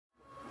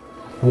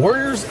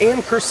Warriors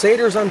and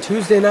Crusaders on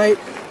Tuesday night.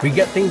 We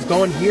get things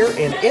going here,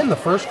 and in the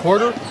first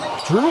quarter,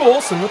 Drew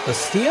Olson with the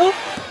steal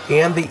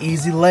and the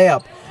easy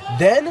layup.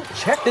 Then,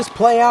 check this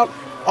play out,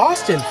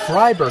 Austin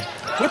Freiberg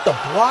with the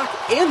block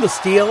and the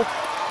steal,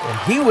 and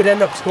he would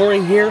end up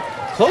scoring here.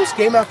 Close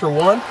game after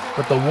one,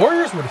 but the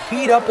Warriors would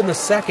heat up in the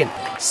second.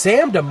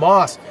 Sam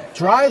DeMoss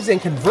drives and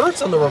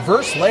converts on the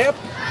reverse layup.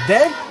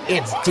 Then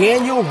it's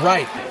Daniel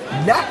Wright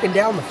knocking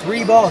down the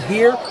three ball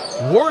here.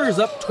 Warriors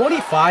up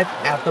 25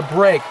 at the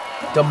break.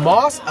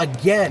 DeMoss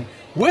again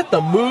with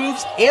the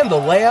moves and the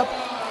layup.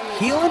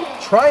 Heelan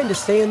trying to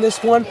stay in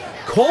this one.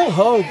 Cole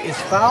Hogue is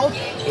fouled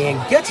and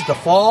gets it to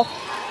fall.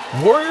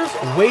 Warriors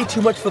way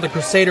too much for the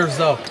Crusaders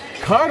though.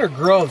 Connor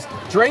Groves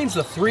drains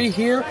the three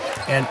here,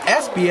 and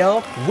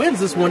SBL wins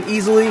this one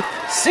easily,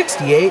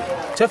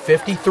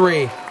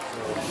 68-53.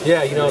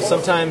 Yeah, you know,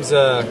 sometimes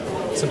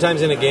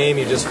in a game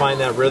you just find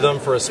that rhythm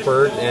for a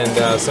spurt,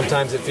 and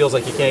sometimes it feels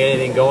like you can't get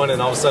anything going,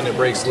 and all of a sudden it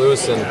breaks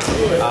loose. And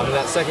in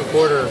that second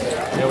quarter,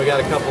 you know, we got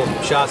a couple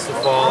shots to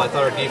fall. I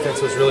thought our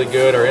defense was really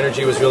good, our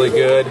energy was really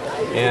good,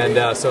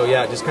 and so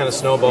yeah, it just kind of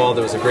snowballed.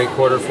 It was a great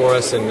quarter for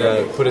us, and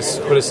put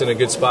us in a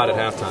good spot at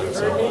halftime.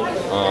 So.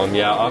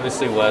 Yeah,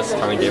 obviously Wes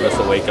kind of gave us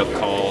a wake-up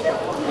call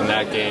in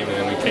that game, and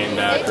then we came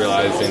back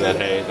realizing that,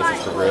 hey, this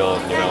is for real.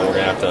 You know, we're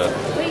going to have to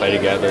play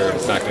together.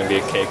 It's not going to be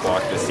a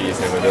cakewalk this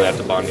season. We really have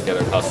to bond together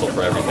and hustle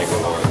for everything we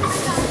want.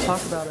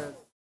 Talk about it.